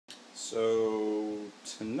So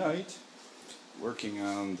tonight, working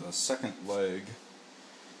on the second leg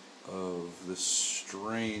of this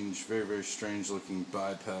strange, very, very strange looking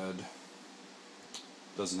biped.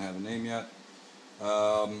 Doesn't have a name yet.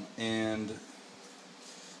 And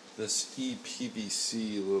this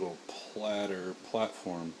ePVC little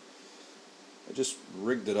platform. I just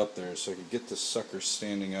rigged it up there so I could get this sucker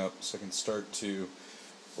standing up so I can start to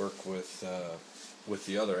work with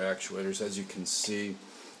the other actuators. As you can see,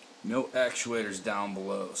 no actuators down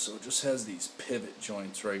below, so it just has these pivot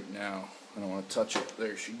joints right now. I don't want to touch it.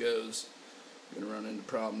 There she goes. I'm going to run into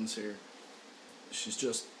problems here. She's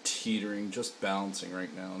just teetering, just balancing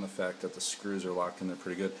right now, and the fact that the screws are locked in there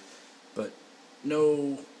pretty good. But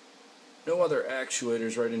no other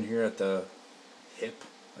actuators right in here at the hip,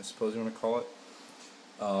 I suppose you want to call it.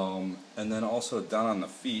 And then also down on the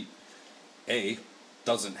feet,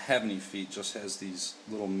 doesn't have any feet, just has these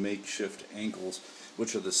little makeshift ankles,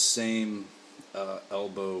 which are the same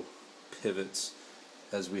elbow pivots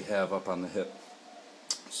as we have up on the hip.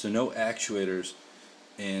 So no actuators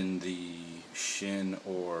in the shin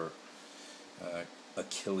or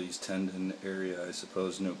Achilles tendon area, I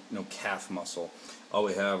suppose. No calf muscle. All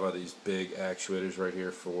we have are these big actuators right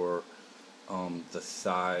here for the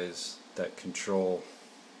thighs that control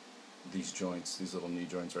these joints, these little knee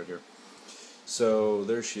joints right here. So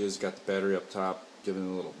there she is, got the battery up top,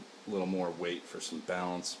 giving it a little more weight for some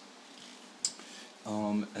balance.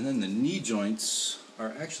 And then the knee joints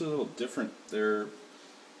are actually a little different. They're,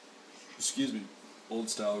 excuse me, old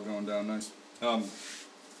style going down nice.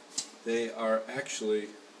 They are actually,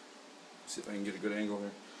 see if I can get a good angle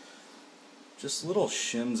here, just little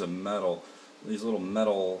shims of metal. These little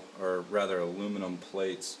metal, or rather aluminum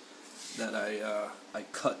plates that I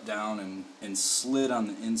cut down and slid on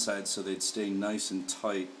the inside so they'd stay nice and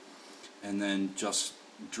tight, and then just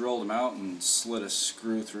drilled them out and slid a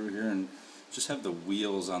screw through here and just have the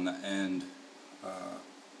wheels on the end.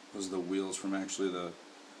 Those are the wheels from actually the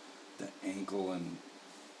ankle and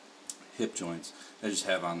hip joints. I just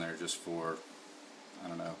have on there just for, I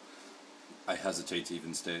don't know, I hesitate to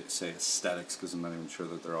even say aesthetics because I'm not even sure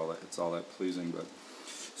that it's all that pleasing. But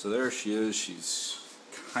so there she is. She's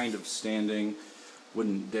kind of standing.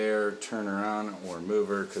 Wouldn't dare turn around or move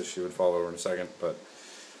her because she would fall over in a second. But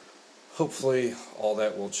hopefully all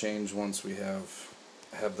that will change once we have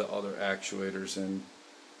the other actuators in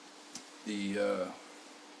the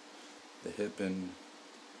hip and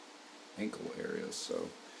ankle areas. So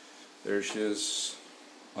there she is,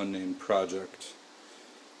 unnamed project,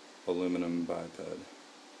 aluminum biped.